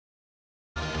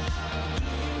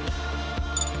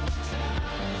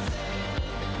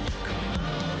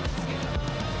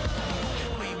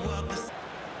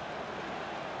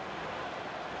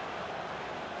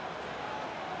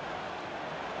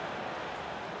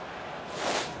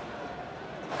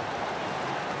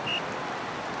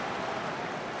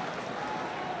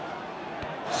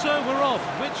So we're off.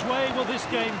 Which way will this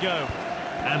game go?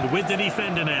 And with the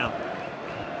defender now.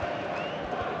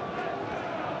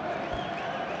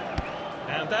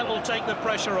 And that will take the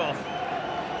pressure off.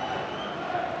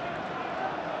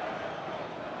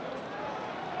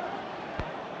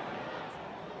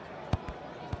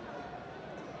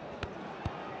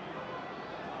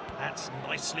 That's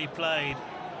nicely played.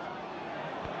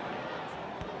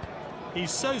 He's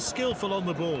so skillful on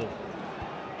the ball.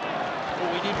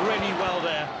 Oh, he did really well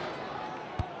there.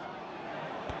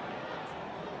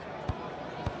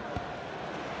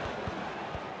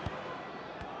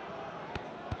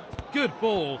 Good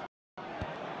ball.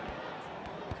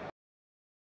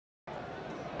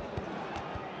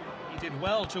 He did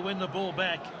well to win the ball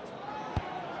back.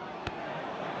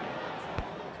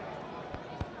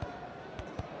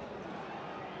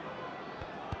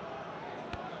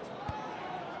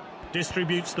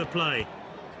 Distributes the play.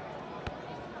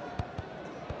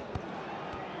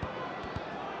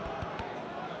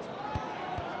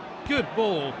 Good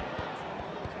ball.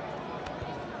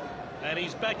 And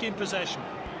he's back in possession.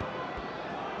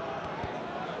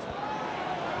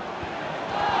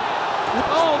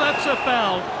 Oh, that's a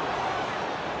foul.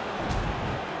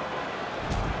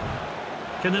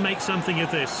 Can they make something of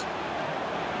this?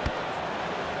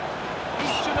 He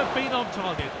should have been on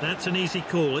target. That's an easy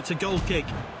call. It's a goal kick.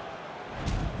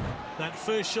 That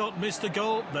first shot missed the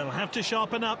goal. They'll have to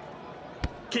sharpen up.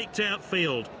 Kicked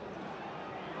outfield.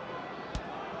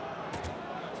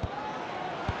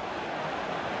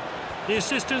 The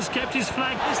assistant's kept his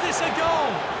flag. Is this a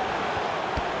goal?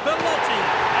 Bellotti.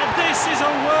 And this is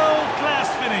a world-class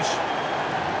finish.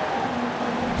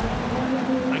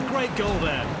 A great goal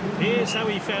there. Here's how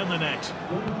he found the net.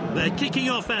 They're kicking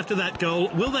off after that goal.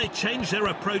 Will they change their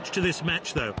approach to this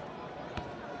match, though?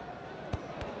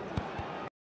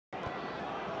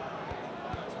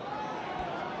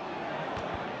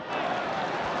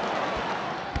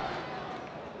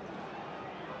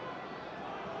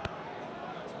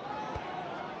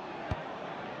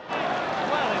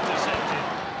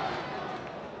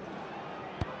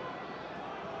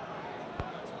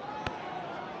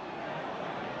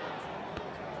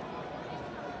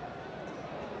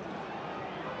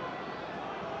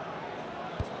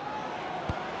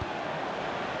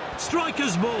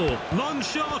 Striker's ball. Long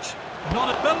shot. Not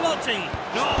a Bellotti.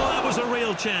 Oh, that was a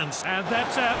real chance. And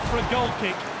that's out for a goal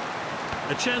kick.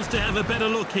 A chance to have a better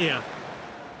look here.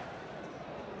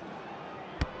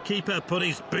 Keeper put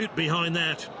his boot behind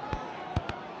that.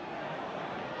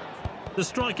 The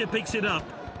striker picks it up.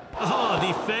 Oh,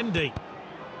 defending.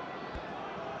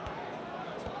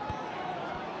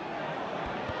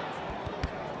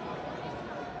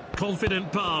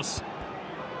 Confident pass.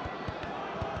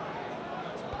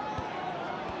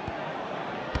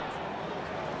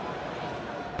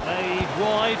 Played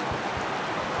wide.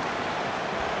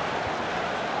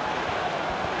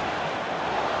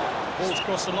 Ball's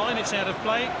crossed the line, it's out of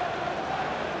play.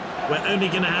 We're only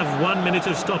going to have 1 minute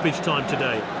of stoppage time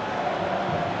today.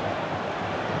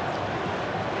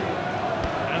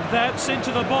 And that's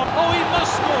into the box. Oh, he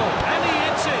must score! And he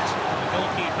hits it! The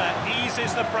goalkeeper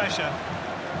eases the pressure.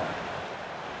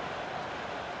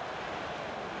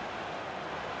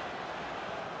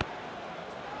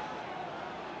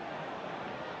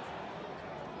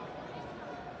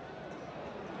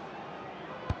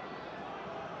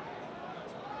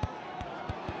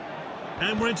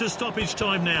 And we're into stoppage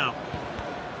time now.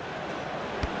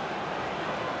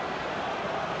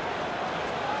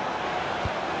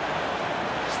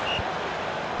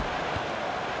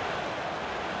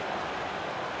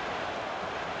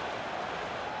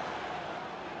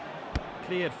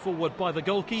 Cleared forward by the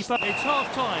goalkeeper. It's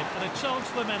half-time and a chance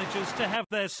for the managers to have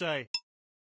their say.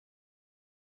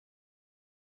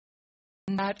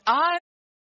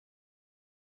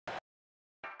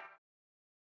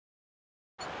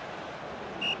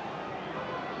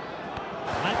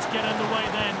 Let's get underway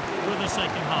then with the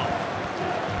second half.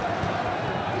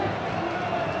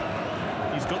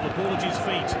 He's got the ball at his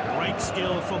feet. Great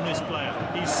skill from this player.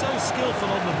 He's so skillful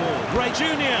on the ball. Great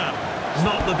Junior.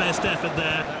 Not the best effort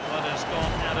there. That one has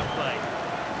gone out of play.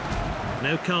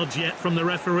 No cards yet from the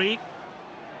referee.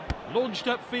 Launched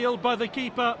upfield by the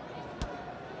keeper.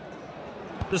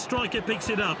 The striker picks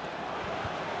it up.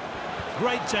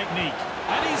 Great technique.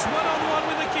 And he's one-on-one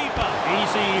with the keeper.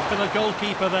 Easy for the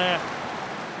goalkeeper there.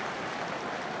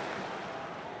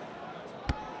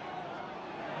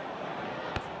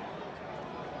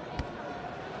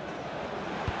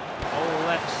 Oh,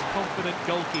 that's confident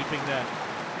goalkeeping there.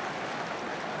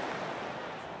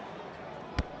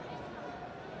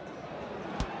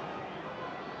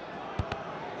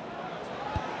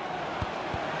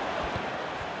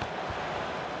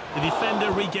 The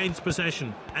defender regains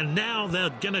possession, and now they're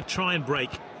going to try and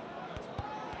break.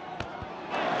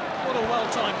 What a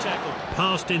well-timed tackle.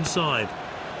 Passed inside.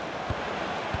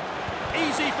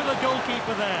 Easy for the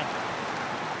goalkeeper there.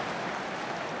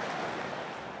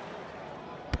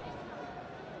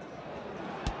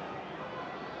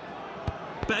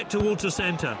 Back towards the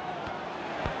centre.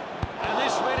 And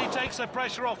this really takes the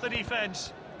pressure off the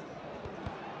defence.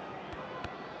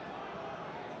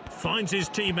 Finds his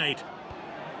teammate.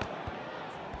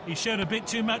 He showed a bit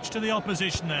too much to the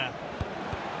opposition there.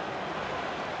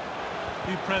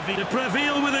 De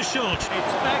Preville with a shot. It's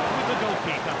back with the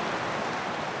goalkeeper.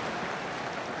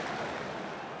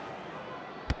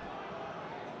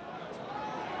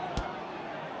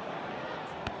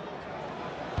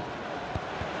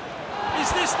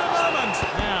 Is this the moment?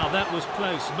 Now, that was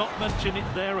close. Not mention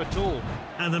it there at all.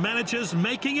 And the manager's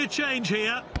making a change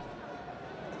here.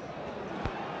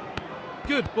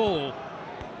 Good ball.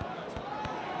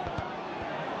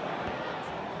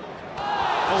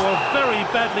 Oh, a very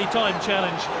badly timed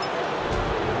challenge.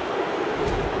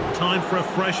 Time for a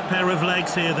fresh pair of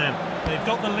legs here then. They've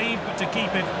got the lead, but to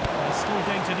keep it, they're still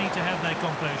going to need to have their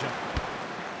composure.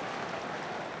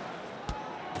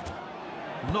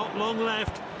 Not long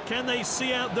left. Can they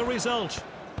see out the result?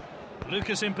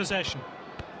 Lucas in possession.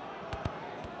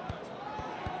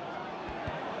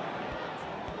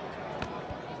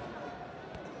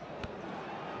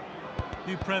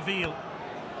 Du Preville.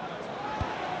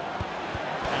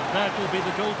 And that will be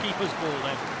the goalkeeper's ball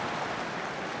then.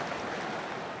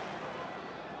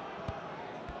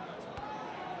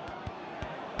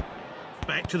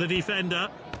 Back to the defender.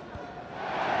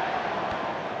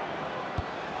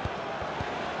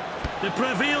 De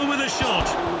Preville with a shot.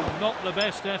 Ooh, not the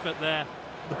best effort there.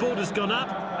 The ball has gone up,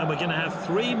 and we're going to have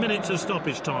 3 minutes of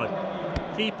stoppage time.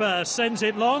 Keeper sends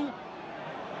it long.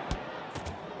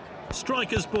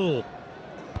 Striker's ball.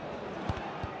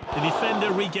 The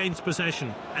defender regains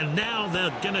possession, and now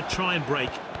they're going to try and break.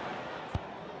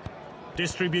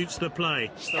 Distributes the play.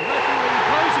 The referee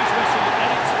blows his whistle,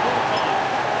 and it's full time.